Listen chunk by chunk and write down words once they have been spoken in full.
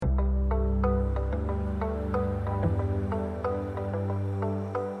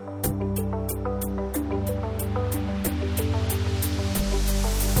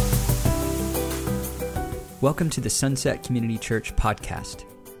Welcome to the Sunset Community Church podcast.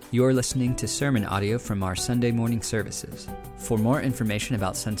 You're listening to sermon audio from our Sunday morning services. For more information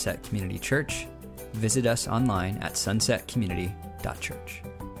about Sunset Community Church, visit us online at sunsetcommunity.church.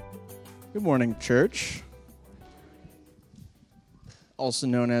 Good morning, church. Also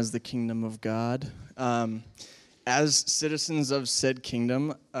known as the Kingdom of God. As citizens of said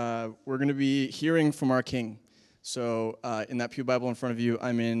kingdom, we're going to be hearing from our King. So in that pew Bible in front of you,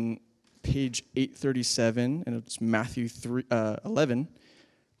 I'm in page 837, and it's Matthew 11,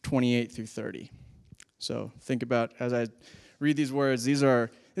 28 through 30. So think about, as I read these words, this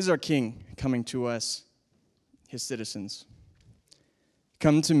is our King coming to us, his citizens.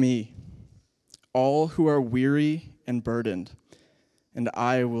 Come to me, all who are weary and burdened, and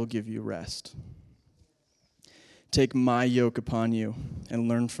I will give you rest. Take my yoke upon you and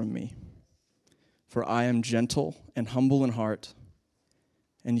learn from me, for I am gentle and humble in heart,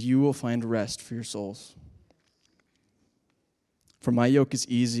 and you will find rest for your souls. For my yoke is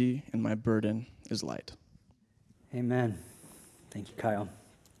easy and my burden is light. Amen. Thank you, Kyle.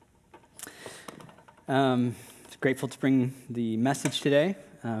 Grateful to bring the message today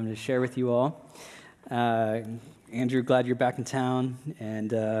to share with you all. Andrew, glad you're back in town.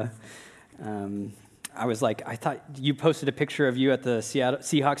 And I thought you posted a picture of you at the Seattle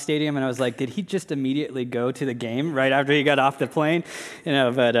Seahawks stadium, and I was like, did he just immediately go to the game right after he got off the plane?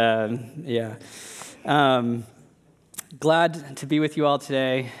 Yeah. Glad to be with you all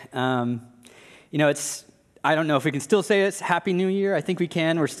today. I don't know if we can still say it's Happy New Year. I think we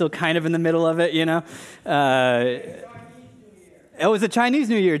can. We're still kind of in the middle of it, It was a Chinese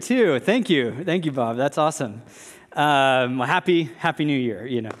New Year, too. Thank you, Bob. That's awesome. Happy New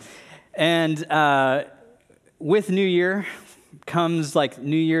Year, And with New Year comes like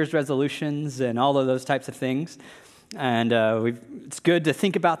New Year's resolutions and all of those types of things. And it's good to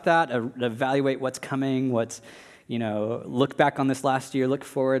think about that, evaluate what's coming, look back on this last year, look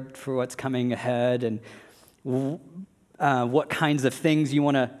forward for what's coming ahead, and what kinds of things you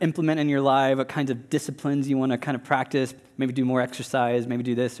want to implement in your life, what kinds of disciplines you want to kind of practice, maybe do more exercise, maybe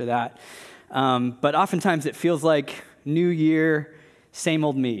do this or that. But oftentimes it feels like New Year, same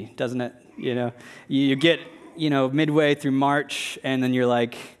old me, doesn't it? You get, midway through March, and then you're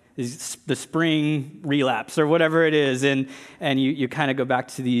like, the spring relapse or whatever it is, and you kind of go back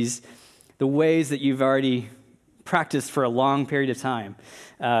to the ways that you've already practiced for a long period of time,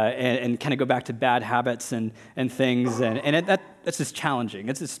 and kind of go back to bad habits and things, and that's just challenging.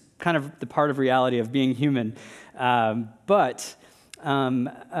 It's just kind of the part of reality of being human, but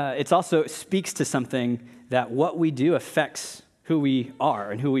it also speaks to something that what we do affects who we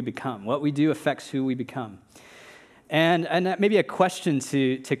are and who we become. What we do affects who we become. And that maybe a question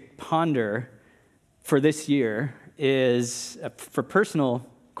to ponder for this year is, for personal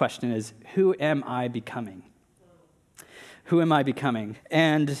question is, who am I becoming? Who am I becoming?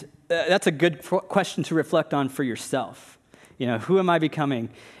 And that's a good question to reflect on for yourself. Who am I becoming?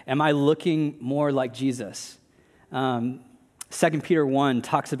 Am I looking more like Jesus? 2 Peter 1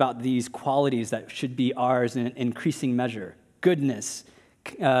 talks about these qualities that should be ours in increasing measure. Goodness,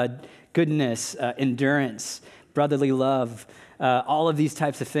 endurance, brotherly love, all of these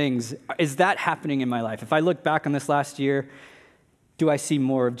types of things. Is that happening in my life? If I look back on this last year, do I see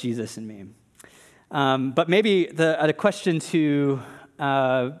more of Jesus in me? But maybe a question to,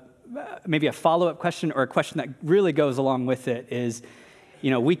 maybe a follow-up question or a question that really goes along with it is,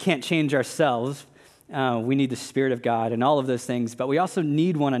 we can't change ourselves. We need the Spirit of God and all of those things, but we also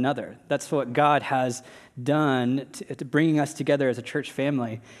need one another. That's what God has done to bringing us together as a church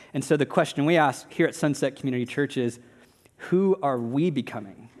family. And so the question we ask here at Sunset Community Church is, who are we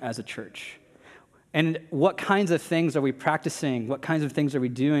becoming as a church? And what kinds of things are we practicing? What kinds of things are we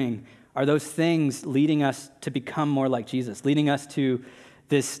doing? Are those things leading us to become more like Jesus, leading us to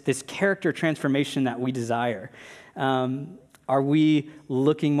this character transformation that we desire? Are we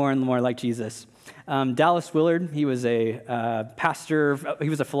looking more and more like Jesus? Dallas Willard, he was a pastor, he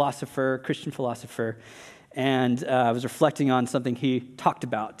was a philosopher, Christian philosopher, and I was reflecting on something he talked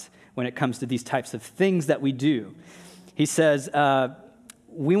about when it comes to these types of things that we do. He says,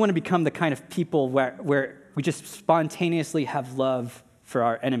 we want to become the kind of people where we just spontaneously have love for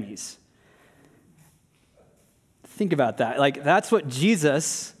our enemies. Think about that. That's what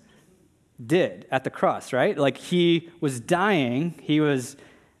Jesus did at the cross, right? He was dying, he was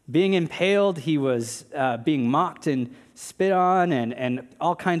being impaled, he was being mocked and spit on and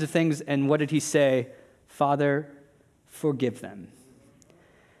all kinds of things. And what did he say? Father, forgive them.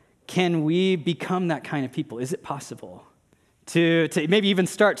 Can we become that kind of people? Is it possible? To maybe even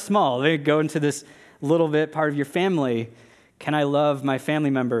start small. Maybe go into this little bit part of your family. Can I love my family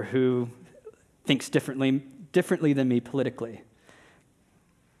member who thinks differently than me politically.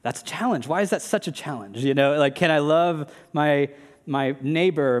 That's a challenge. Why is that such a challenge? You know, like, can I love my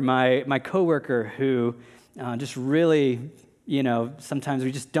neighbor, my coworker who just really, you know, sometimes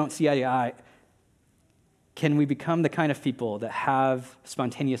we just don't see eye to eye? Can we become the kind of people that have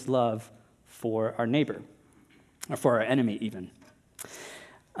spontaneous love for our neighbor, or for our enemy even?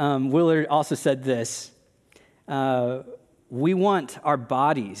 Willard also said this: we want our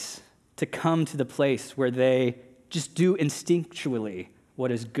bodies to come to the place where they just do instinctually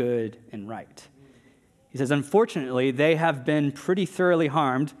what is good and right. He says, unfortunately, they have been pretty thoroughly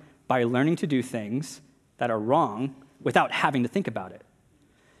harmed by learning to do things that are wrong without having to think about it.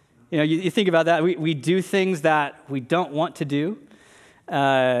 You know, you think about that. We do things that we don't want to do.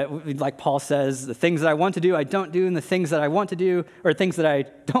 Like Paul says, the things that I want to do, I don't do, and the things that I want to do, or things that I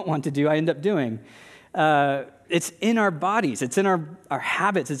don't want to do, I end up doing. It's in our bodies. It's in our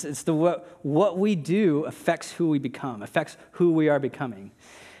habits. It's what we do affects who we become, affects who we are becoming.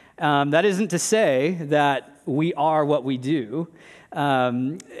 That isn't to say that we are what we do.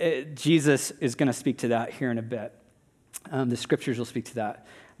 Jesus is going to speak to that here in a bit. The scriptures will speak to that.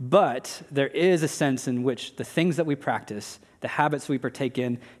 But there is a sense in which the things that we practice, the habits we partake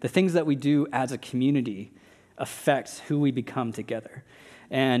in, the things that we do as a community affects who we become together.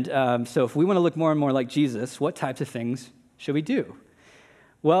 And so if we want to look more and more like Jesus, what types of things should we do?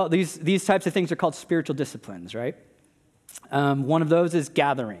 Well, these types of things are called spiritual disciplines, right? One of those is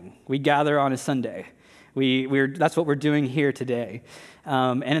gathering. We gather on a Sunday. That's what we're doing here today.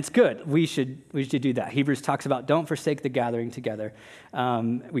 And it's good. We should do that. Hebrews talks about don't forsake the gathering together.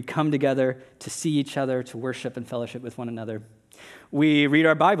 We come together to see each other, to worship and fellowship with one another. We read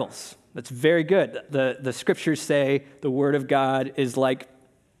our Bibles. That's very good. The scriptures say the word of God is like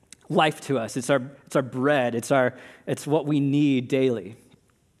life to us. It's our bread. It's what we need daily.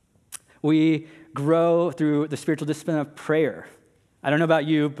 We grow through the spiritual discipline of prayer. I don't know about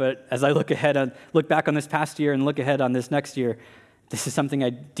you, but as I look back on this past year and look ahead on this next year, this is something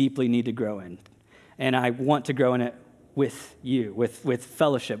I deeply need to grow in. And I want to grow in it with you, with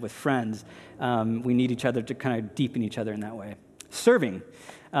fellowship, with friends. We need each other to kind of deepen each other in that way. Serving.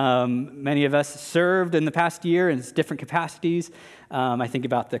 Many of us served in the past year in different capacities. I think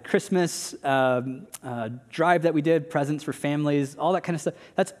about the Christmas drive that we did, presents for families, all that kind of stuff.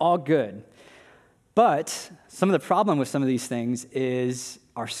 That's all good. But some of the problem with some of these things is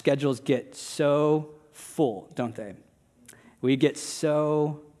our schedules get so full, don't they? We get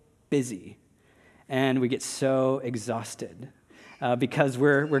so busy, and we get so exhausted because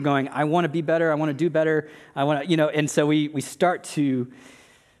we're going, I want to be better, I want to do better, I want to, and so we start to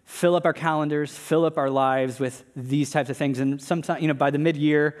fill up our calendars, fill up our lives with these types of things, and sometimes, by the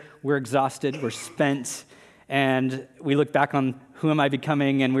mid-year, we're exhausted, we're spent, and we look back on who am I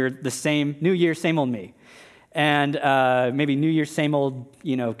becoming, and we're the same, new year, same old me. And maybe new year, same old,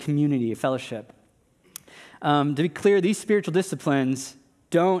 community, fellowship. To be clear, these spiritual disciplines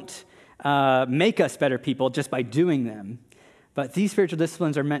don't make us better people just by doing them, but these spiritual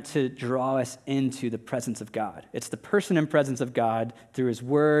disciplines are meant to draw us into the presence of God. It's the person and presence of God through His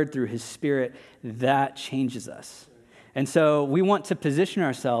Word, through His Spirit, that changes us. And so we want to position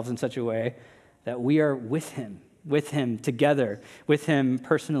ourselves in such a way that we are with Him together, with Him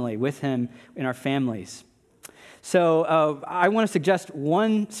personally, with Him in our families. So I want to suggest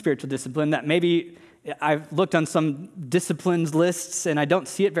one spiritual discipline that maybe I've looked on some disciplines lists and I don't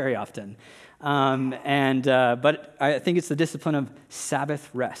see it very often. But I think it's the discipline of Sabbath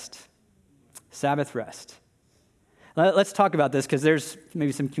rest. Sabbath rest. Let's talk about this because there's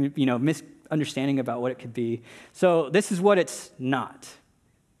maybe some misunderstanding about what it could be. So this is what it's not.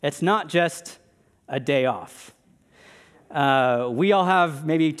 It's not just a day off. We all have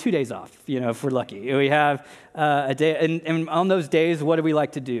maybe 2 days off, if we're lucky. We have a day, and on those days, what do we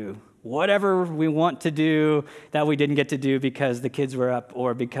like to do? Whatever we want to do that we didn't get to do because the kids were up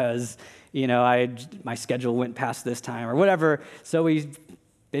or because, my schedule went past this time or whatever. So we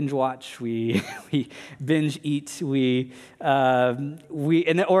binge watch, we binge eat, or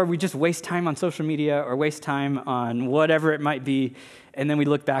we just waste time on social media or waste time on whatever it might be, and then we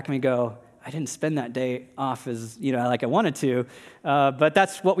look back and we go, I didn't spend that day off as, like I wanted to, but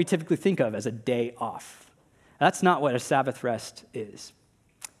that's what we typically think of as a day off. That's not what a Sabbath rest is.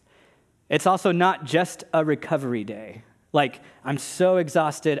 It's also not just a recovery day. Like, I'm so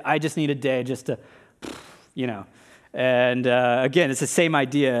exhausted, I just need a day just to, And again, it's the same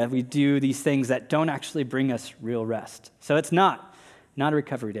idea. We do these things that don't actually bring us real rest. So it's not a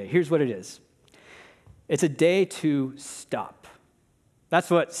recovery day. Here's what it is. It's a day to stop. That's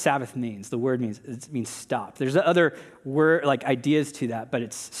what Sabbath means. The word means, it means stop. There's other word, like ideas to that, but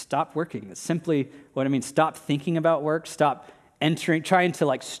it's stop working. It's simply what it means. Stop thinking about work. Stop trying to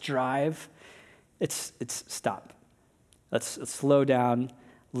like strive. It's stop. Let's slow down.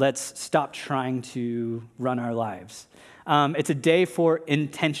 Let's stop trying to run our lives. It's a day for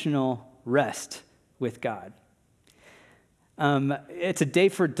intentional rest with God. It's a day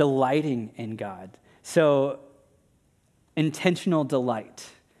for delighting in God. So, intentional delight.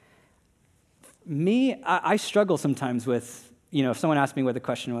 I struggle sometimes with, if someone asked me what the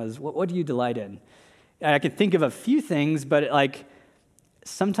question was, what do you delight in? I could think of a few things, but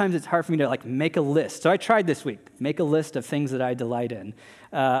sometimes it's hard for me to make a list. So I tried this week, make a list of things that I delight in.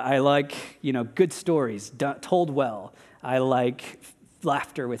 I like, good stories told well. I like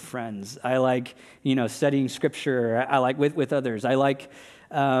laughter with friends. I like, studying scripture. I like with others. I like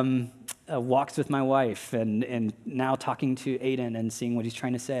walks with my wife and now talking to Aiden and seeing what he's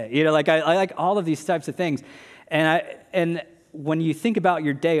trying to say. I like all of these types of things. And when you think about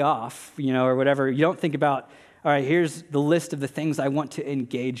your day off, or whatever, you don't think about, all right, here's the list of the things I want to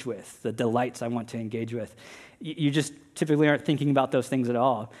engage with, the delights I want to engage with. You just typically aren't thinking about those things at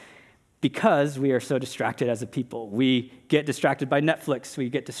all because we are so distracted as a people. We get distracted by Netflix. We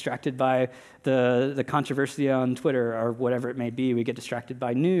get distracted by the controversy on Twitter or whatever it may be. We get distracted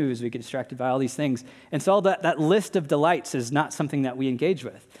by news. We get distracted by all these things. And so all that list of delights is not something that we engage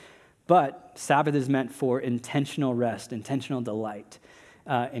with. But Sabbath is meant for intentional rest, intentional delight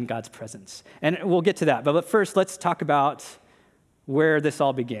in God's presence. And we'll get to that. But first, let's talk about where this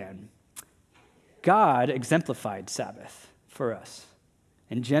all began. God exemplified Sabbath for us.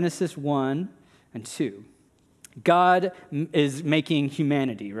 In Genesis 1 and 2, God is making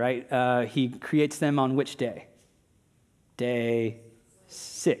humanity, right? He creates them on which day? Day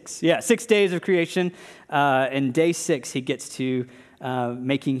 6. Yeah, 6 days of creation. And day 6, he gets to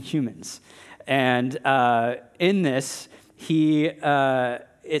making humans. And in this,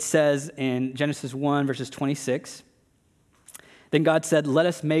 it says in Genesis 1, verses 26, then God said, let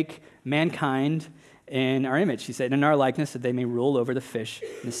us make mankind in our image. He said, in our likeness, that they may rule over the fish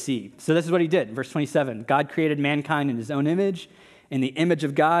in the sea. So this is what he did. Verse 27, God created mankind in his own image. In the image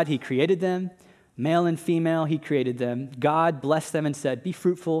of God, he created them. Male and female, he created them. God blessed them and said, be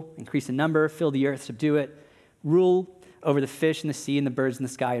fruitful, increase in number, fill the earth, subdue it, rule over the fish in the sea and the birds in the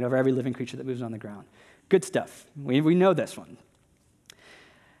sky and over every living creature that moves on the ground. Good stuff. We know this one.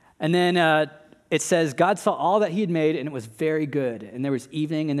 And then it says, God saw all that he had made, and it was very good. And there was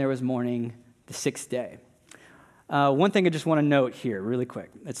evening and there was morning, the 6th day. One thing I just want to note here really quick.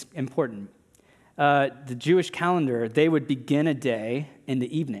 It's important. The Jewish calendar, they would begin a day in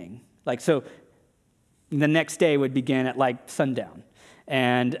the evening. So the next day would begin at sundown.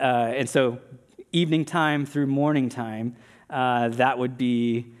 And so evening time through morning time, that would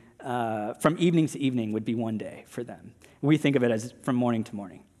be, from evening to evening would be one day for them. We think of it as from morning to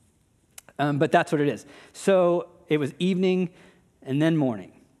morning. But that's what it is. So it was evening and then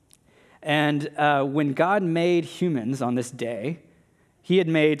morning. And when God made humans on this day, he had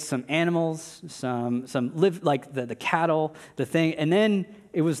made some animals, some live like the cattle, the thing, and then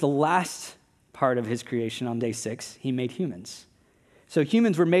it was the last part of his creation on day 6, he made humans. So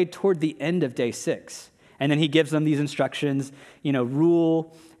humans were made toward the end of day 6. And then he gives them these instructions,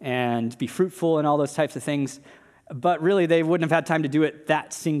 rule and be fruitful and all those types of things. But really, they wouldn't have had time to do it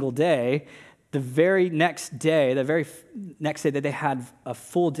that single day. The very next day that they had a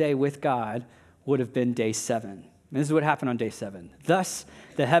full day with God would have been day 7. And this is what happened on day 7. Thus,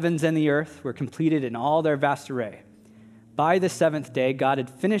 the heavens and the earth were completed in all their vast array. By the 7th day, God had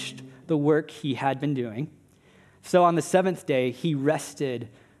finished the work he had been doing. So on the 7th day, he rested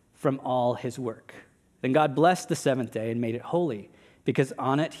from all his work. Then God blessed the 7th day and made it holy, because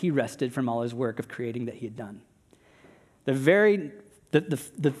on it he rested from all his work of creating that he had done.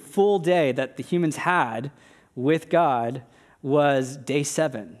 The full day that the humans had with God was day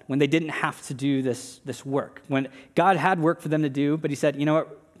 7, when they didn't have to do this work. When God had work for them to do, but he said, you know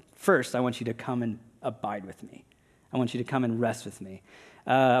what, first I want you to come and abide with me. I want you to come and rest with me.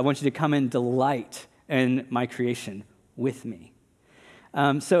 I want you to come and delight in my creation with me.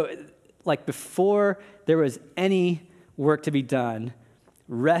 So before there was any work to be done,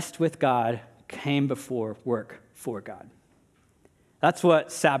 rest with God came before work for God. That's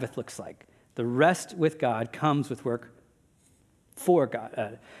what Sabbath looks like. The rest with God comes with work for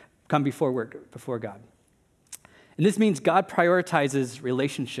God, come before work before God. And this means God prioritizes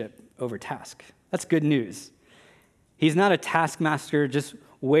relationship over task. That's good news. He's not a taskmaster just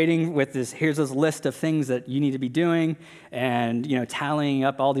waiting with here's this list of things that you need to be doing and, tallying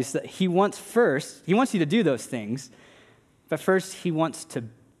up all these. He wants you to do those things, But first, he wants to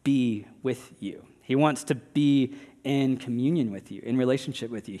be with you. He wants to be in communion with you, in relationship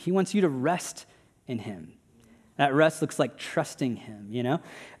with you. He wants you to rest in him. That rest looks like trusting him, you know?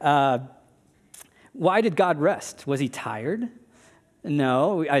 Why did God rest? Was he tired?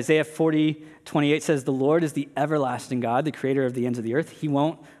 No. Isaiah 40:28 says, "The Lord is the everlasting God, the creator of the ends of the earth. He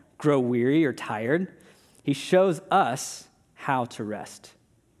won't grow weary or tired." He shows us how to rest.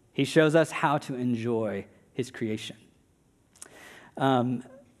 He shows us how to enjoy his creation.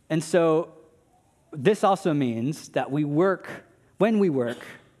 And so this also means that when we work,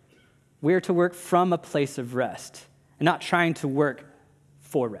 we're to work from a place of rest and not trying to work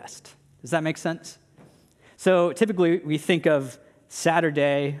for rest. Does that make sense? So typically we think of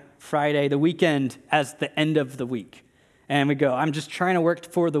Saturday, Friday, the weekend as the end of the week. And we go, I'm just trying to work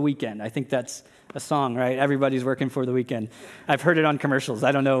for the weekend. I think that's a song, right? Everybody's working for the weekend. I've heard it on commercials.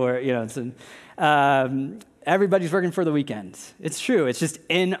 I don't know where, you know, everybody's working for the weekend. It's true. It's just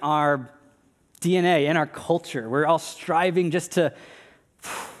in our DNA, in our culture. We're all striving just to,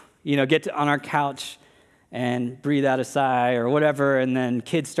 you know, get on our couch and breathe out a sigh or whatever, and then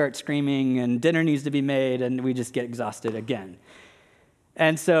kids start screaming and dinner needs to be made, and we just get exhausted again.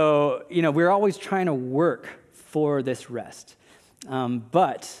 And so, you know, we're always trying to work for this rest.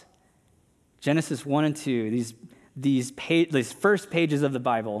 But Genesis 1 and 2, these first pages of the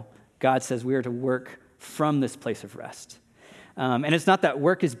Bible, God says we are to work from this place of rest. And it's not that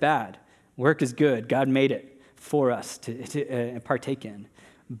work is bad. Work is good. God made it for us to partake in.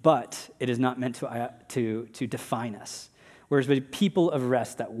 But it is not meant to define us. Whereas we're people of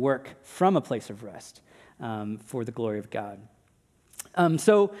rest that work from a place of rest for the glory of God.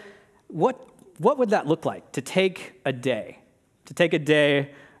 So what would that look like to take a day? To take a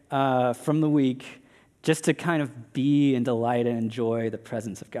day from the week just to kind of be and delight and enjoy the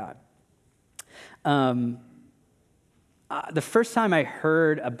presence of God. The first time I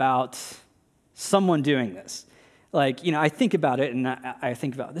heard about someone doing this, like, you know, I think about it and I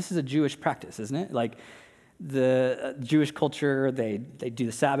think about, this is a Jewish practice, isn't it? Like the Jewish culture, they do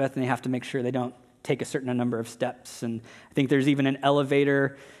the Sabbath and they have to make sure they don't take a certain number of steps. And I think there's even an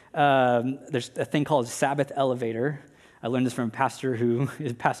elevator. There's a thing called a Sabbath elevator. I learned this from a pastor who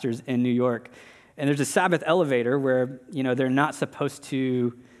is pastors in New York. And there's a Sabbath elevator where, you know, they're not supposed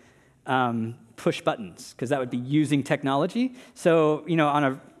to push buttons because that would be using technology. So, you know, on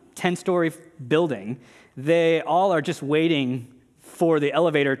a 10-story building, they all are just waiting for the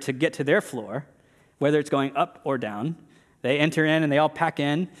elevator to get to their floor, whether it's going up or down. They enter in and they all pack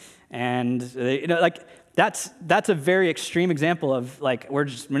in, and they, you know, like that's a very extreme example of like we're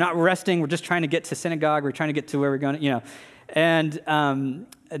not resting. We're just trying to get to synagogue. We're trying to get to where we're going. You know, and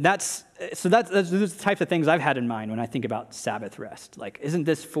that's those are the types of things I've had in mind when I think about Sabbath rest. Like, isn't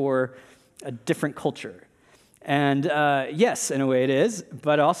this for a different culture? And yes, in a way it is,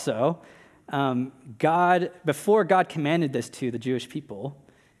 but also before God commanded this to the Jewish people,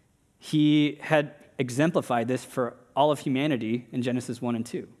 he had exemplified this for all of humanity in Genesis 1 and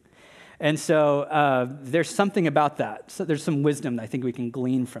 2. And so there's something about that. So there's some wisdom that I think we can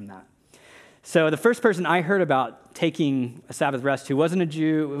glean from that. So the first person I heard about taking a Sabbath rest who wasn't a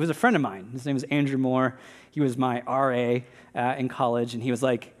Jew, it was a friend of mine. His name was Andrew Moore. He was my RA in college, and he was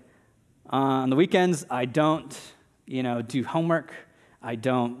like, on the weekends, I don't, you know, do homework. I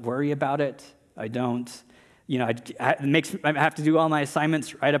don't worry about it. I don't, you know, I have to do all my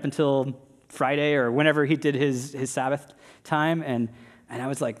assignments right up until Friday or whenever he did his Sabbath time. And I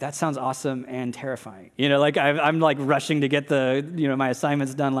was like, that sounds awesome and terrifying. You know, like I'm like rushing to get my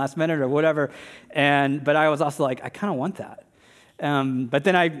assignments done last minute or whatever. But I was also like, I kind of want that. But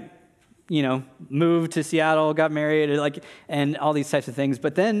then I, you know, moved to Seattle, got married, and all these types of things.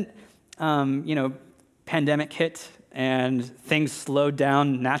 But then, you know, pandemic hit and things slowed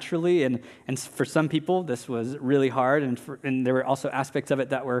down naturally. And for some people, this was really hard. And there were also aspects of it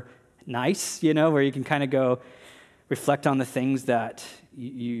that were nice, you know, where you can kind of go reflect on the things that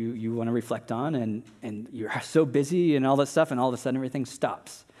you want to reflect on, and you're so busy and all that stuff, and all of a sudden everything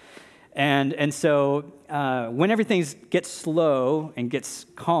stops. And so when everything gets slow and gets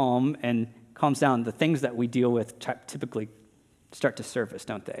calm and calms down, the things that we deal with typically start to surface,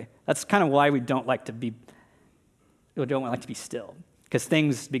 don't they? That's kind of why we don't like to be still, because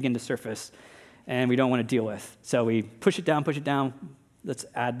things begin to surface and we don't want to deal with. So we push it down. Let's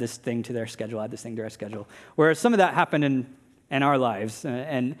add this thing to their schedule, add this thing to our schedule. Whereas some of that happened in our lives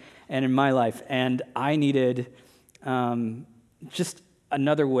and in my life, and I needed just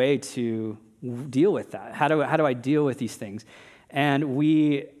another way to deal with that. How do I deal with these things? And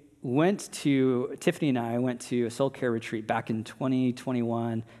Tiffany and I went to a soul care retreat back in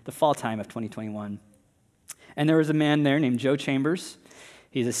 2021, the fall time of 2021. And there was a man there named Joe Chambers.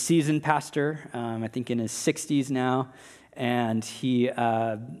 He's a seasoned pastor, I think in his 60s now, and he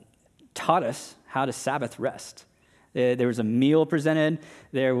taught us how to Sabbath rest. There was a meal presented,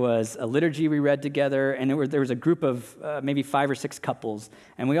 there was a liturgy we read together, and there was a group of maybe 5 or 6 couples,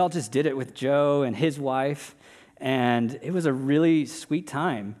 and we all just did it with Joe and his wife, and it was a really sweet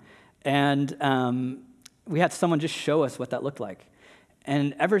time. And we had someone just show us what that looked like.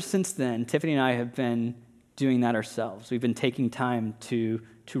 And ever since then, Tiffany and I have been doing that ourselves. We've been taking time to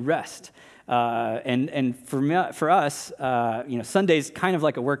rest. And for us, Sunday's kind of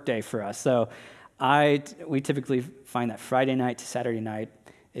like a work day for us. So we typically find that Friday night to Saturday night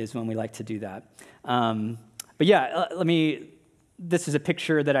is when we like to do that. But yeah, this is a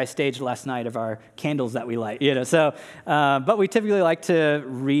picture that I staged last night of our candles that we light. But we typically like to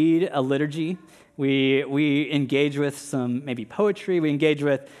read a liturgy. We engage with some maybe poetry, we engage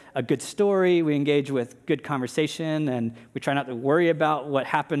with a good story, we engage with good conversation, and we try not to worry about what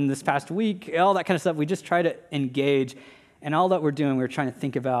happened this past week, all that kind of stuff. We just try to engage, and all that we're doing, we're trying to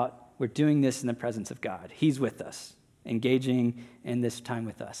think about, we're doing this in the presence of God. He's with us, engaging in this time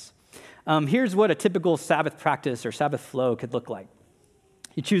with us. Here's what a typical Sabbath practice or Sabbath flow could look like.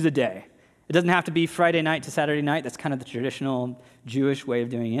 You choose a day. It doesn't have to be Friday night to Saturday night. That's kind of the traditional Jewish way of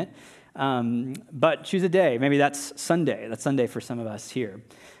doing it. But choose a day. Maybe that's Sunday. That's Sunday for some of us here.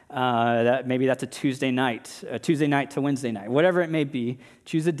 Maybe that's a Tuesday night to Wednesday night. Whatever it may be,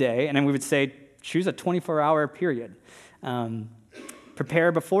 choose a day. And then we would say, choose a 24-hour period.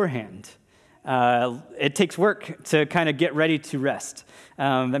 Prepare beforehand. It takes work to kind of get ready to rest.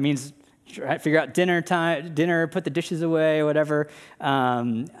 That means figure out dinner, put the dishes away, whatever.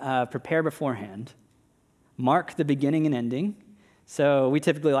 Prepare beforehand. Mark the beginning and ending. So we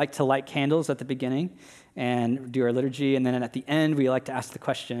typically like to light candles at the beginning and do our liturgy, and then at the end we like to ask the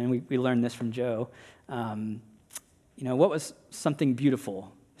question. We learned this from Joe. What was something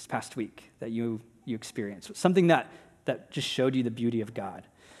beautiful this past week that you experienced? Something that just showed you the beauty of God.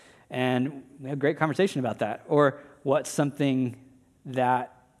 And we had a great conversation about that. Or what's something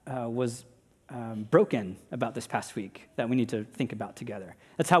that was broken about this past week that we need to think about together.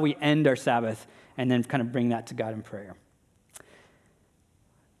 That's how we end our Sabbath and then kind of bring that to God in prayer.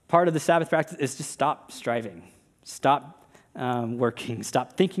 Part of the Sabbath practice is just stop striving, stop working,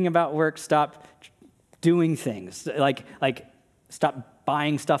 stop thinking about work, stop doing things, like stop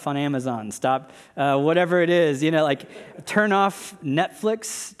buying stuff on Amazon, stop whatever it is, turn off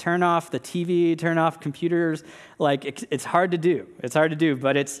Netflix, turn off the TV, turn off computers. It's hard to do,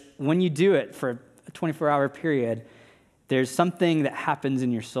 but it's when you do it for a 24-hour period, there's something that happens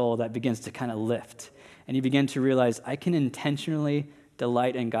in your soul that begins to kind of lift, and you begin to realize, I can intentionally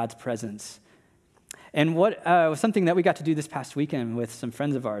delight in God's presence. And what was something that we got to do this past weekend with some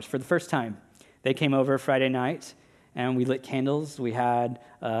friends of ours for the first time. They came over Friday night, and we lit candles. We had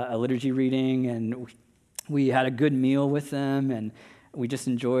a liturgy reading, and we had a good meal with them, and we just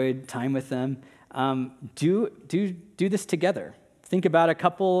enjoyed time with them. Do this together. Think about a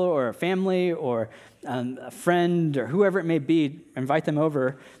couple or a family or a friend or whoever it may be. Invite them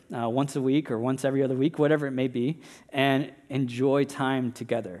over once a week or once every other week, whatever it may be, and enjoy time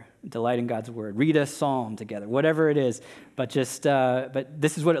together. Delight in God's word. Read a psalm together, whatever it is. But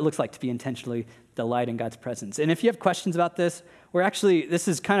this is what it looks like to be intentionally delight in God's presence. And if you have questions about this, this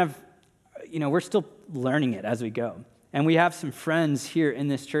is kind of, we're still learning it as we go. And we have some friends here in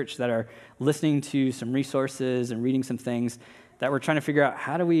this church that are listening to some resources and reading some things that we're trying to figure out,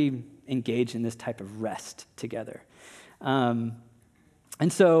 how do we engage in this type of rest together? And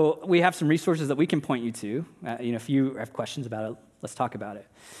so we have some resources that we can point you to. If you have questions about it, let's talk about it.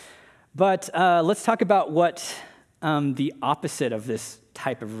 But let's talk about what the opposite of this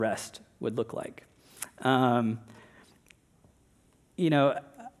type of rest would look like.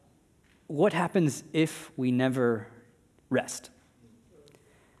 What happens if we never rest?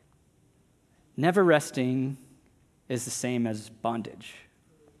 Never resting is the same as bondage.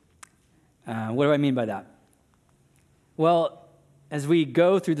 What do I mean by that? Well, as we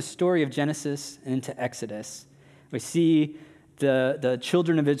go through the story of Genesis and into Exodus, we see the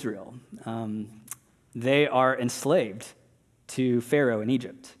children of Israel. They are enslaved to Pharaoh in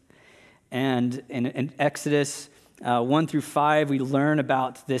Egypt. And in Exodus 1 through 5, we learn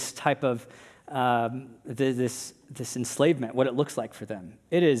about this type of this enslavement, what it looks like for them.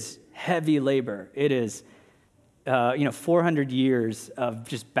 It is heavy labor. It is 400 years of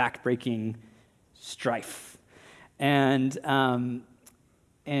just backbreaking strife. And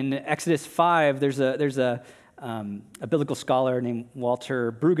in Exodus 5, there's a biblical scholar named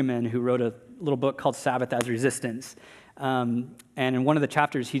Walter Brueggemann who wrote a little book called Sabbath as Resistance. And in one of the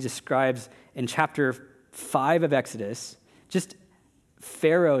chapters, he describes in chapter 5 of Exodus, just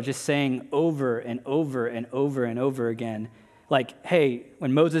Pharaoh just saying over and over and over and over again, like, hey,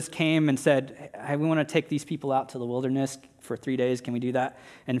 when Moses came and said, hey, we want to take these people out to the wilderness for 3 days, can we do that?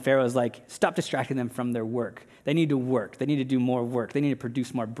 And Pharaoh's like, stop distracting them from their work. They need to work. They need to do more work. They need to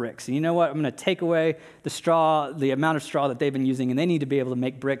produce more bricks. And you know what? I'm going to take away the straw, the amount of straw that they've been using, and they need to be able to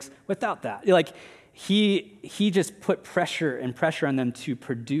make bricks without that. Like, he just put pressure on them to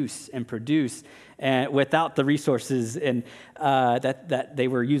produce and without the resources and that they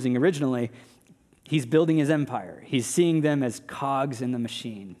were using originally. He's building his empire. He's seeing them as cogs in the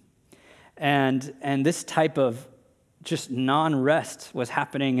machine. And this type of just non-rest was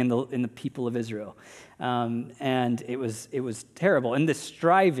happening in the people of Israel. And it was terrible. And this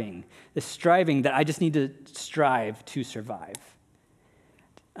striving that I just need to strive to survive.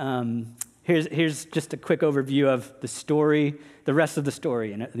 Here's just a quick overview of the story, the rest of the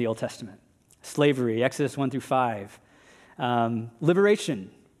story in the Old Testament. Slavery, Exodus 1 through 5. Liberation.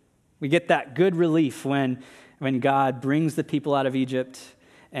 We get that good relief when God brings the people out of Egypt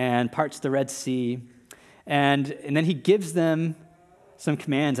and parts the Red Sea. And then he gives them some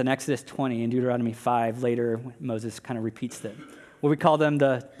commands in Exodus 20 and Deuteronomy 5. Later, Moses kind of repeats them. What we call them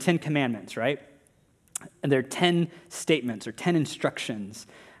the 10 Commandments, right? And they're 10 statements or 10 instructions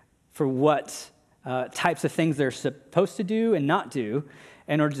for what types of things they're supposed to do and not do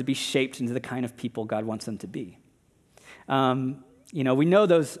in order to be shaped into the kind of people God wants them to be. We know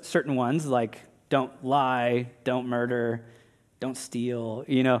those certain ones, like don't lie, don't murder, don't steal,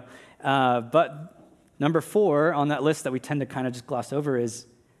 But number 4 on that list that we tend to kind of just gloss over is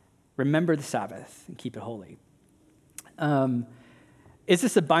remember the Sabbath and keep it holy. Is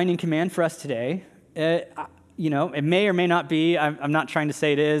this a binding command for us today? It may or may not be. I'm not trying to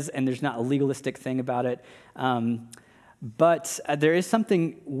say it is, and there's not a legalistic thing about it. But there is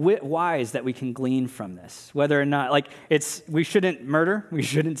something wise that we can glean from this, whether or not, we shouldn't murder, we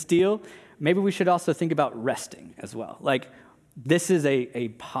shouldn't steal. Maybe we should also think about resting as well. This is a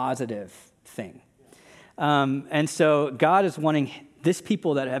positive thing. And so God is wanting this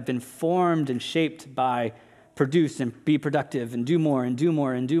people that have been formed and shaped by produce and be productive and do more and do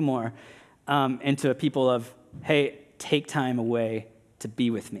more and do more into a people of, hey, take time away to be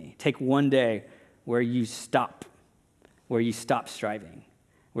with me. Take one day where you stop striving,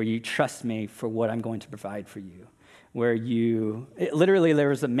 where you trust me for what I'm going to provide for you, literally there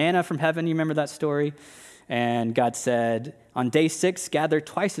was a manna from heaven, you remember that story? And God said, on day 6, gather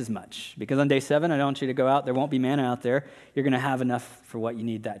twice as much, because on day 7, I don't want you to go out, there won't be manna out there, you're going to have enough for what you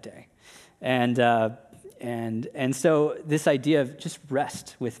need that day. And so this idea of just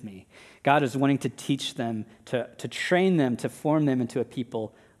rest with me, God is wanting to teach them, to train them, to form them into a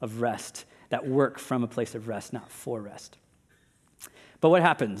people of rest, that work from a place of rest, not for rest. But what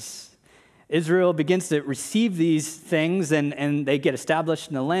happens? Israel begins to receive these things, and they get established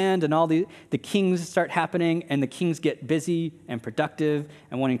in the land, and all the kings start happening, and the kings get busy and productive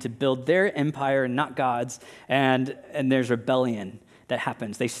and wanting to build their empire and not God's, and there's rebellion that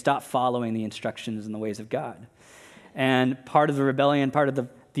happens. They stop following the instructions and the ways of God. And part of the rebellion, part of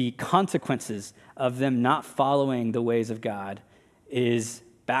the consequences of them not following the ways of God is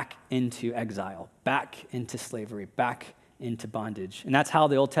back into exile, back into slavery, back into bondage. And that's how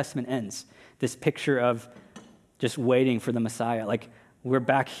the Old Testament ends. This picture of just waiting for the Messiah. We're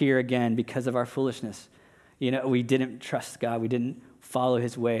back here again because of our foolishness. We didn't trust God. We didn't follow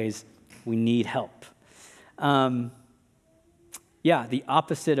his ways. We need help. The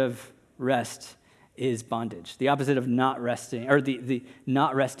opposite of rest is bondage. The opposite of not resting, or the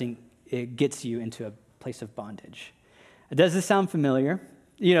not resting, it gets you into a place of bondage. Does this sound familiar?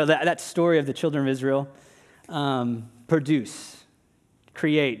 That story of the children of Israel. Produce,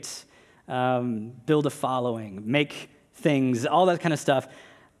 create, build a following, make things, all that kind of stuff.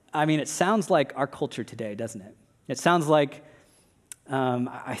 I mean, it sounds like our culture today, doesn't it? It sounds like,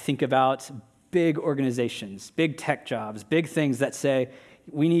 I think about big organizations, big tech jobs, big things that say,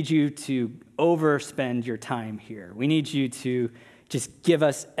 we need you to overspend your time here. We need you to just give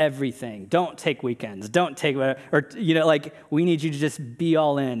us everything. Don't take weekends. Don't take whatever. We need you to just be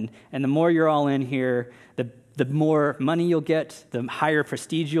all in. And the more you're all in here, the more money you'll get, the higher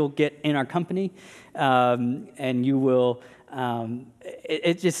prestige you'll get in our company, and you will.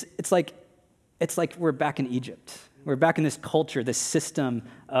 It's like we're back in Egypt. We're back in this culture, this system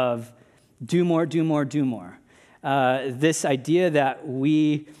of do more, do more, do more. This idea that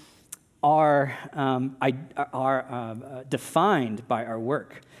we are defined by our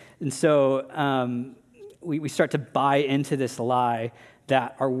work, and so we start to buy into this lie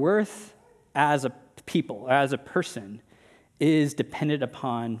that our worth as a people, as a person, is dependent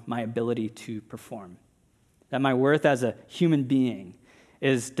upon my ability to perform. that my worth as a human being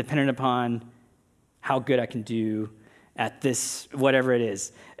is dependent upon how good I can do at this, whatever it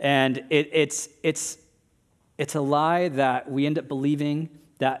is. And it's a lie that we end up believing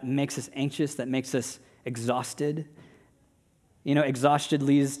that makes us anxious, that makes us exhausted. Exhaustion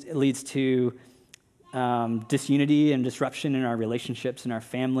leads to disunity and disruption in our relationships and our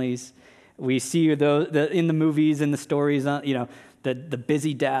families. We see in the movies and the stories, the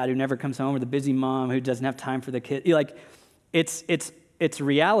busy dad who never comes home, or the busy mom who doesn't have time for the kid. It's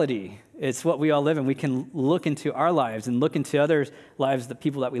reality. It's what we all live in. We can look into our lives and look into others' lives, the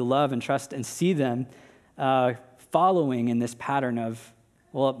people that we love and trust, and see them following in this pattern of,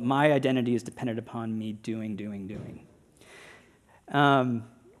 well, my identity is dependent upon me doing.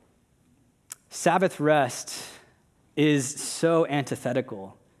 Sabbath rest is so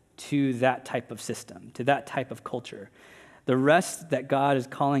antithetical to that type of system, to that type of culture. The rest that God is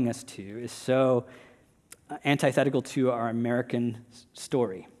calling us to is so antithetical to our American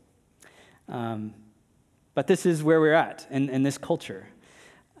story. But this is where we're at in this culture.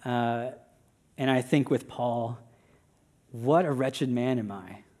 And I think with Paul, what a wretched man am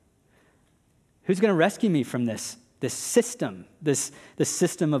I? Who's going to rescue me from this system, this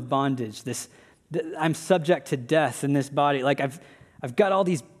system of bondage? I'm subject to death in this body. Like I've got all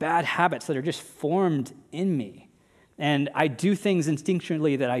these bad habits that are just formed in me. And I do things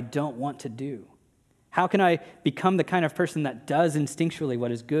instinctually that I don't want to do. How can I become the kind of person that does instinctually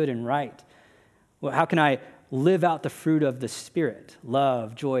what is good and right? Well, how can I live out the fruit of the Spirit?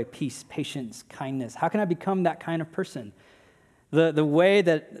 Love, joy, peace, patience, kindness. How can I become that kind of person? The way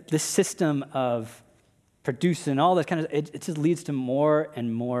that this system of producing all this kind of, it just leads to more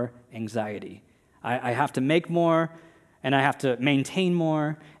and more anxiety. I have to make more, and I have to maintain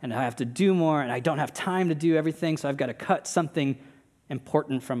more, and I have to do more, and I don't have time to do everything, so I've got to cut something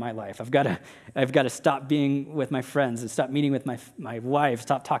important from my life. I've got to stop being with my friends and stop meeting with my wife,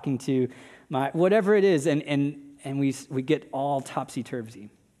 stop talking to my whatever it is, and we get all topsy-turvy.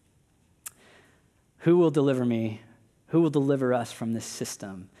 Who will deliver me? Who will deliver us from this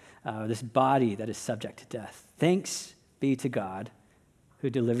system, this body that is subject to death? Thanks be to God who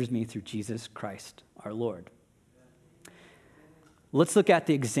delivers me through Jesus Christ our Lord. Let's look at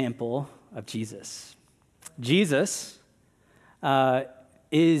the example of Jesus. Jesus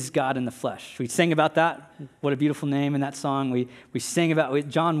is God in the flesh. We sang about that. What a beautiful name in that song. We sang about,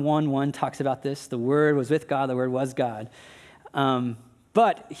 John 1:1 talks about this. The Word was with God, the Word was God.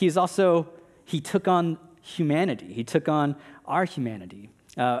 But he took on humanity. He took on our humanity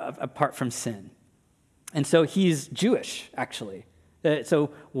apart from sin. And so he's Jewish, actually. So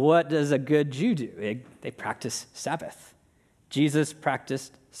what does a good Jew do? They practice Sabbath. Jesus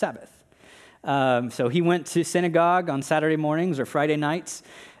practiced Sabbath. So he went to synagogue on Saturday mornings or Friday nights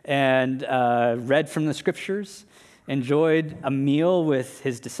and read from the scriptures, enjoyed a meal with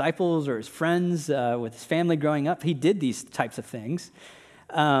his disciples or his friends, with his family growing up. He did these types of things.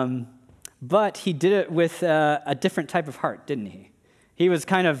 But he did it with a different type of heart, didn't he? He was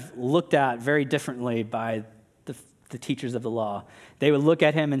kind of looked at very differently by the teachers of the law. They would look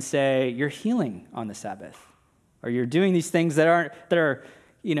at him and say, "You're healing on the Sabbath, or you're doing these things that are,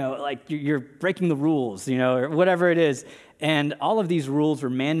 like you're breaking the rules, or whatever it is." And all of these rules were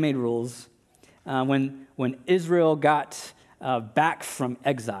man-made rules. When Israel got back from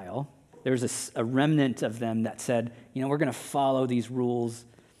exile, there was a remnant of them that said, we're going to follow these rules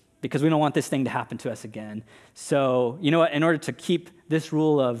because we don't want this thing to happen to us again. So, in order to keep this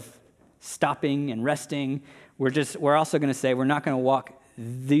rule of stopping and resting, we're also going to say we're not going to walk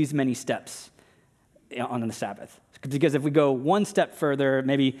these many steps on the Sabbath. Because if we go one step further,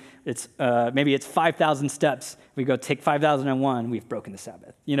 maybe it's 5,000 steps. If we go take 5,001, we've broken the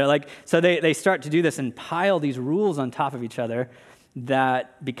Sabbath. So they start to do this and pile these rules on top of each other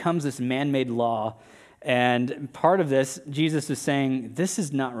that becomes this man-made law. And part of this, Jesus is saying, this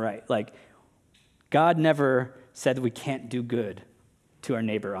is not right. Like, God never said that we can't do good to our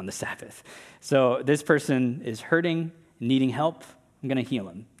neighbor on the Sabbath. So this person is hurting, needing help. I'm going to heal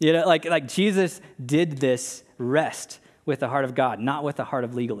him. Like Jesus did this rest with the heart of God, not with the heart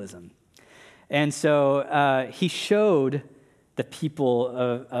of legalism. And so he showed the people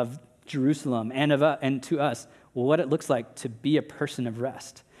of Jerusalem and to us what it looks like to be a person of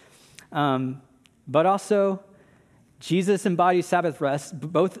rest. But also, Jesus embodies Sabbath rest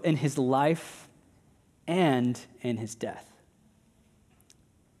both in his life and in his death.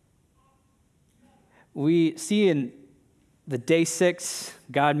 We see in the day 6,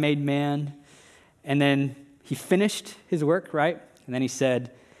 God made man, and then he finished his work, right? And then he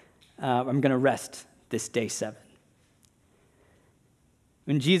said, I'm going to rest this day 7.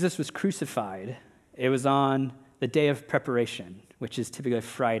 When Jesus was crucified, It was on the day of preparation, which is typically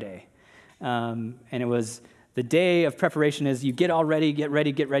Friday. And it was the day of preparation is you get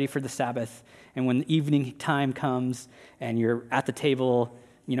ready for the Sabbath. And when the evening time comes and you're at the table,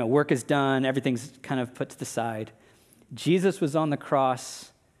 work is done, everything's kind of put to the side. Jesus was on the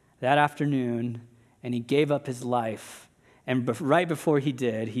cross that afternoon, and he gave up his life. And right before he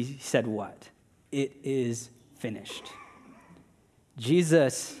did, he said what? It is finished.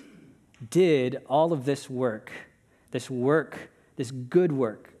 Jesus did all of this good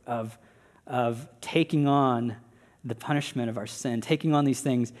work of taking on the punishment of our sin, taking on these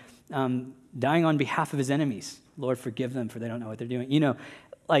things, dying on behalf of his enemies. Lord, forgive them, for they don't know what they're doing.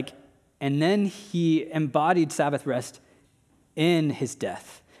 And then he embodied Sabbath rest in his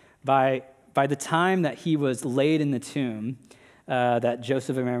death. By the time that he was laid in the tomb that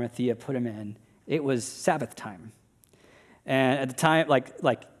Joseph of Arimathea put him in, it was Sabbath time. And at the time,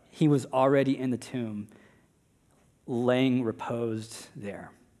 he was already in the tomb, laying reposed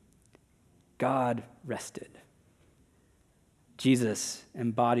there. God rested. Jesus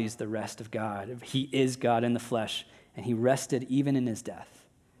embodies the rest of God. He is God in the flesh, and he rested even in his death.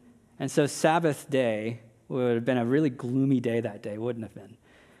 And so Sabbath day would have been a really gloomy day that day, wouldn't have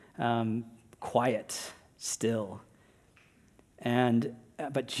been. Quiet, still.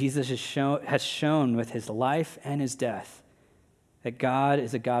 But Jesus has shown with his life and his death that God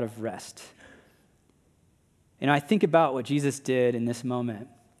is a God of rest. And I think about what Jesus did in this moment.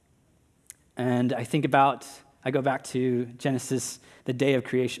 And I go back to Genesis, the day of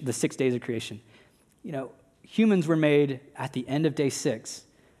creation, the 6 days of creation. Humans were made at the end of day 6.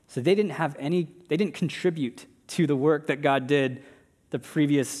 So they didn't contribute to the work that God did the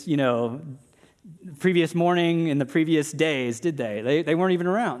previous morning and the previous days, did they? They weren't even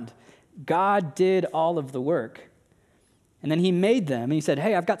around. God did all of the work. And then he made them, and he said,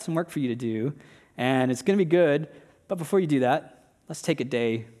 hey, I've got some work for you to do, and it's going to be good, but before you do that, let's take a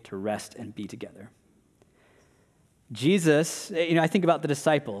day to rest and be together. Jesus, I think about the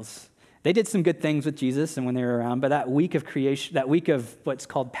disciples. They did some good things with Jesus and when they were around, but that week of creation, that week of what's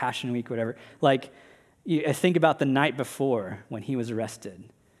called Passion Week, whatever, I think about the night before when he was arrested.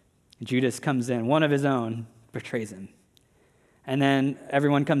 Judas comes in, one of his own betrays him. And then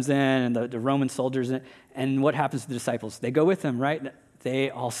everyone comes in, and the Roman soldiers, and what happens to the disciples? They go with him, right?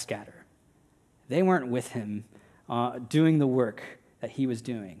 They all scatter. They weren't with him doing the work that he was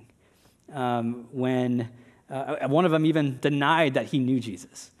doing. When one of them even denied that he knew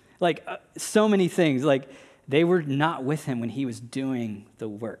Jesus. So many things. They were not with him when he was doing the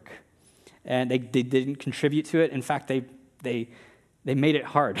work. And they didn't contribute to it. In fact, they made it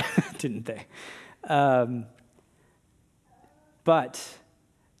hard, didn't they? But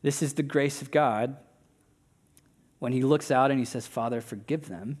this is the grace of God. When he looks out and he says, Father, forgive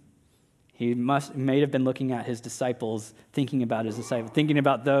them, he may have been looking at his disciples, thinking about his disciples, thinking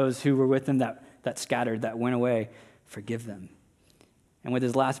about those who were with him that scattered, that went away. Forgive them. And with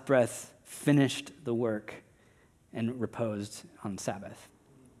his last breath, finished the work and reposed on Sabbath.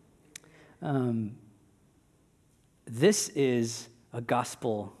 This is a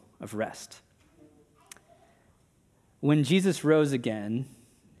gospel of rest. When Jesus rose again,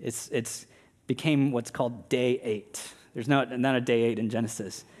 it's became what's called day 8. There's not a day 8 in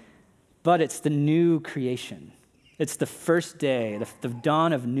Genesis, but it's the new creation. It's the first day, the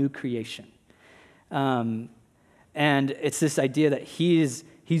dawn of new creation. And it's this idea that he's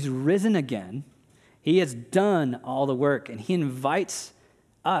risen again. He has done all the work, and he invites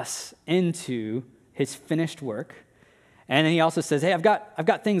us into his finished work. And then he also says, hey, I've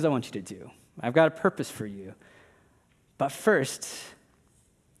got things I want you to do. I've got a purpose for you. But first,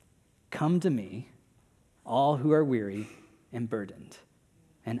 come to me, all who are weary and burdened,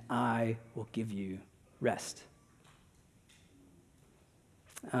 and I will give you rest.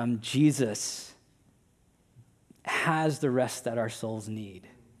 Jesus has the rest that our souls need.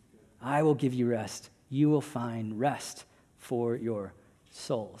 I will give you rest. You will find rest for your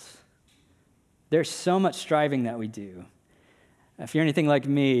souls. There's so much striving that we do. If you're anything like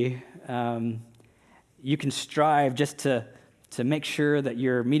me, you can strive just to make sure that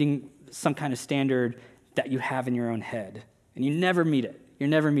you're meeting some kind of standard that you have in your own head. And you never meet it. You're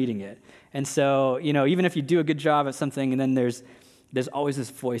never meeting it. And so, even if you do a good job at something, and then there's always this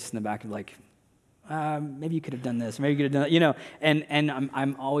voice in the back of maybe you could have done this, maybe you could have done that, and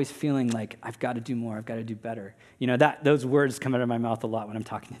I'm always feeling like I've got to do more, I've got to do better. Those words come out of my mouth a lot when I'm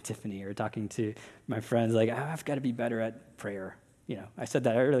talking to Tiffany or talking to my friends, I've got to be better at prayer. I said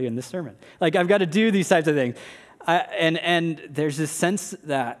that earlier in this sermon. I've got to do these types of things. And there's this sense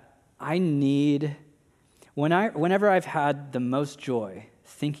that I need, whenever I've had the most joy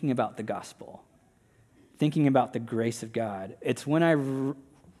thinking about the gospel, thinking about the grace of God. It's when I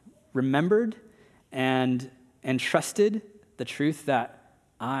remembered and trusted the truth that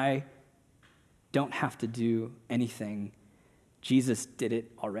I don't have to do anything. Jesus did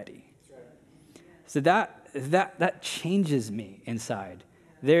it already. So that changes me inside.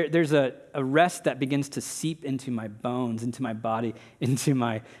 There's a rest that begins to seep into my bones, into my body, into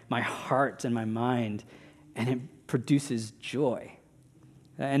my heart and my mind, and it produces joy.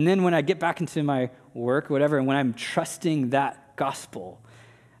 And then when I get back into my work, whatever, and when I'm trusting that gospel,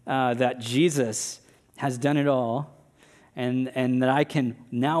 that Jesus has done it all, and that I can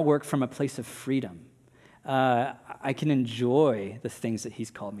now work from a place of freedom, I can enjoy the things that he's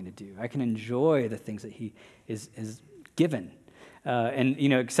called me to do. I can enjoy the things that he is given. And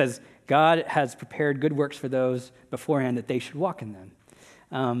it says, God has prepared good works for those beforehand that they should walk in them.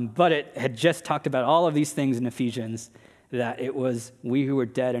 But it had just talked about all of these things in Ephesians, that it was we who were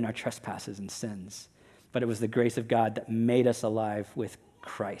dead in our trespasses and sins. But it was the grace of God that made us alive with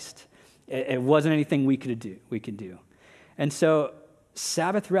Christ. It wasn't anything we could do. And so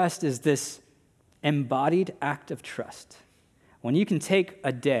Sabbath rest is this embodied act of trust. When you can take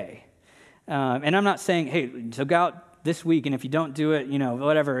a day, and I'm not saying, hey, so go out this week, and if you don't do it,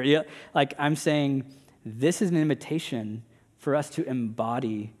 whatever. Like I'm saying, this is an invitation for us to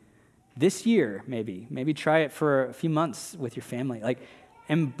embody this year, maybe try it for a few months with your family. Like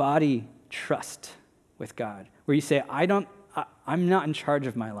embody trust with God, where you say, I'm not in charge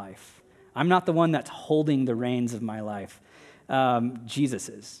of my life. I'm not the one that's holding the reins of my life. Jesus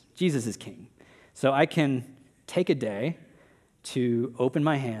is. Jesus is king. So I can take a day to open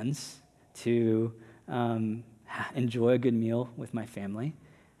my hands, to enjoy a good meal with my family,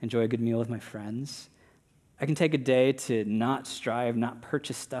 enjoy a good meal with my friends. I can take a day to not strive, not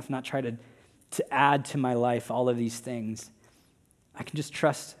purchase stuff, not try to add to my life all of these things. I can just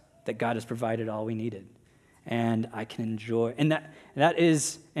trust that God has provided all we needed. And I can enjoy. And that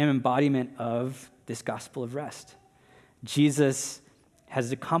is an embodiment of this gospel of rest. Jesus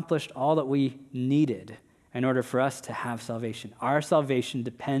has accomplished all that we needed in order for us to have salvation. Our salvation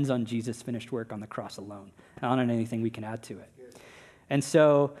depends on Jesus' finished work on the cross alone, not on anything we can add to it. And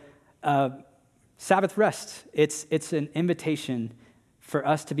so Sabbath rest, it's an invitation for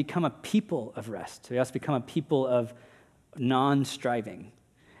us to become a people of rest, for us to become a people of non-striving.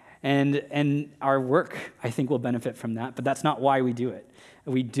 And our work, I think, will benefit from that, but that's not why we do it.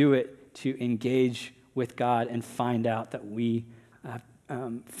 We do it to engage with God and find out that we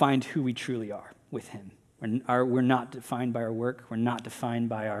find who we truly are with him. We're not defined by our work. We're not defined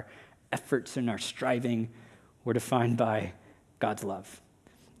by our efforts and our striving. We're defined by God's love.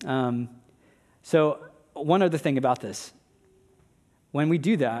 So one other thing about this. When we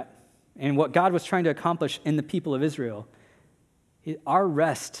do that, and what God was trying to accomplish in the people of Israel, our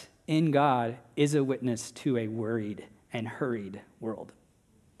rest in God is a witness to a worried and hurried world.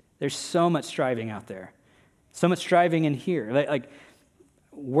 There's so much striving out there. So much striving in here. Like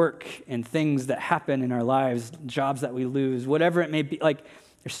work and things that happen in our lives, jobs that we lose, whatever it may be. Like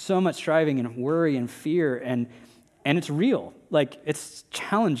there's so much striving and worry and fear, and it's real. Like it's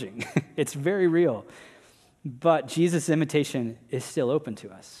challenging. It's very real. But Jesus' invitation is still open to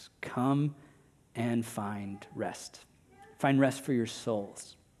us. Come and find rest. Find rest for your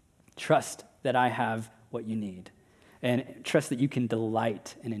souls. Trust that I have what you need. And trust that you can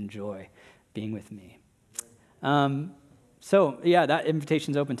delight and enjoy being with me. That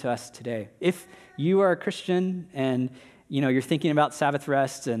invitation's open to us today. If you are a Christian and you're thinking about Sabbath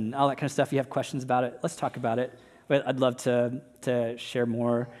rest and all that kind of stuff, you have questions about it, let's talk about it. But I'd love to share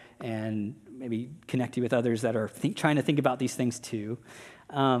more and maybe connect you with others that are trying to think about these things too.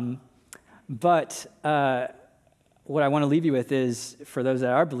 But what I want to leave you with is, for those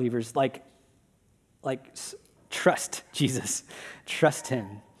that are believers, trust Jesus. Trust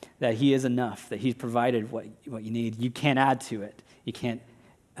him, that he is enough, that he's provided what you need. You can't add to it. You can't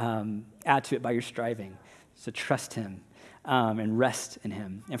add to it by your striving. So trust him and rest in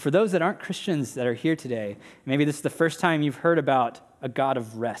him. And for those that aren't Christians that are here today, maybe this is the first time you've heard about a God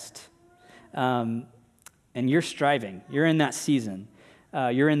of rest. And you're striving. You're in that season.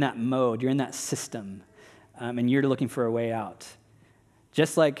 You're in that mode. You're in that system. And you're looking for a way out.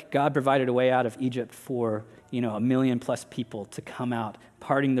 Just like God provided a way out of Egypt for, 1 million plus people to come out,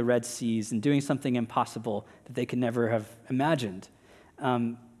 parting the Red Seas and doing something impossible that they could never have imagined.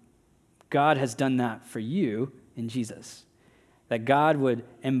 God has done that for you in Jesus. That God would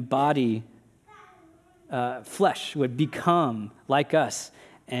embody flesh, would become like us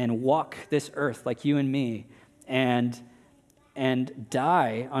and walk this earth like you and me and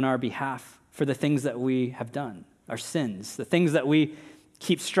die on our behalf for the things that we have done, our sins, the things that we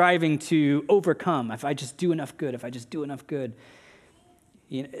keep striving to overcome. If I just do enough good,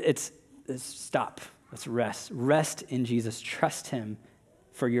 it's stop. Let's rest. Rest in Jesus. Trust him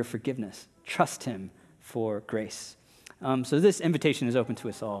for your forgiveness. Trust him for grace. So this invitation is open to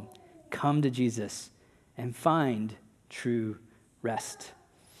us all. Come to Jesus and find true rest.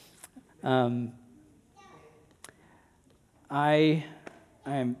 I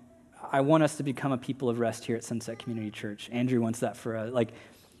want us to become a people of rest here at Sunset Community Church. Andrew wants that for us. Like,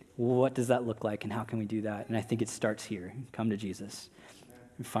 what does that look like, and how can we do that? And I think it starts here. Come to Jesus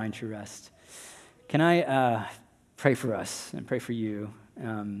and find true rest. Can I pray for us and pray for you?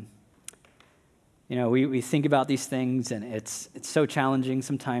 We think about these things, and it's so challenging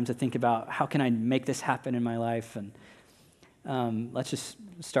sometimes to think about how can I make this happen in my life. And let's just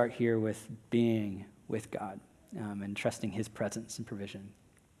start here with being with God and trusting his presence and provision.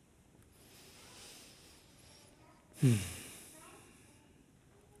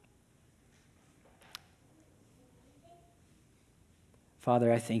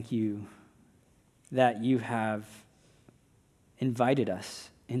 Father, I thank you that you have invited us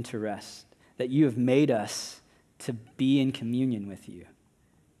into rest, that you have made us to be in communion with you,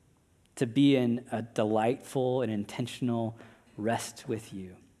 to be in a delightful and intentional rest with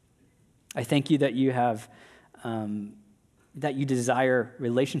you. I thank you that you have, that you desire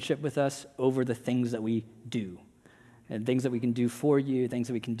relationship with us over the things that we do, and things that we can do for you, things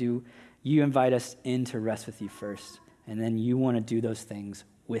that we can do. You invite us in to rest with you first, and then you want to do those things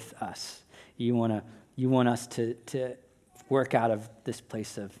with us. You want us to work out of this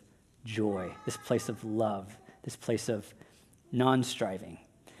place of joy, this place of love, this place of non-striving.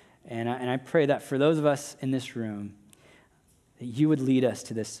 And I pray that for those of us in this room, that you would lead us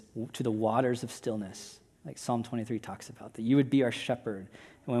to the waters of stillness, like Psalm 23 talks about, that you would be our shepherd.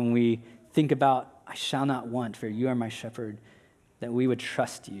 And when we think about, I shall not want, for you are my shepherd, that we would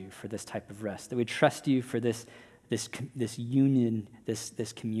trust you for this type of rest, that we trust you for this union,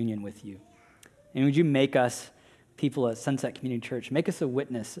 this communion with you. And would you make us people at Sunset Community Church, make us a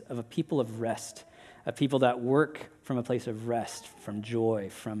witness of a people of rest, a people that work from a place of rest, from joy,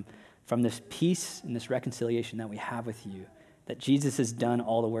 from this peace and this reconciliation that we have with you, that Jesus has done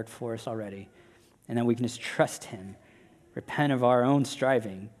all the work for us already, and that we can just trust him, repent of our own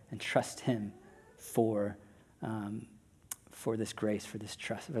striving, and trust him for this grace, for this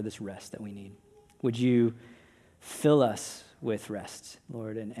trust, for this rest that we need. Would you fill us with rest,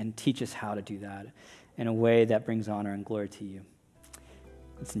 Lord, and teach us how to do that in a way that brings honor and glory to you.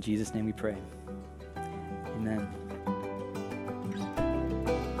 It's in Jesus' name we pray. Amen.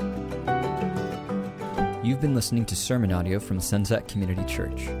 You've been listening to sermon audio from Sunset Community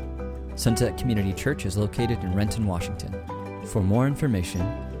Church. Sunset Community Church is located in Renton, Washington. For more information,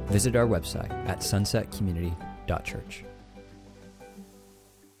 visit our website at sunsetcommunity.church.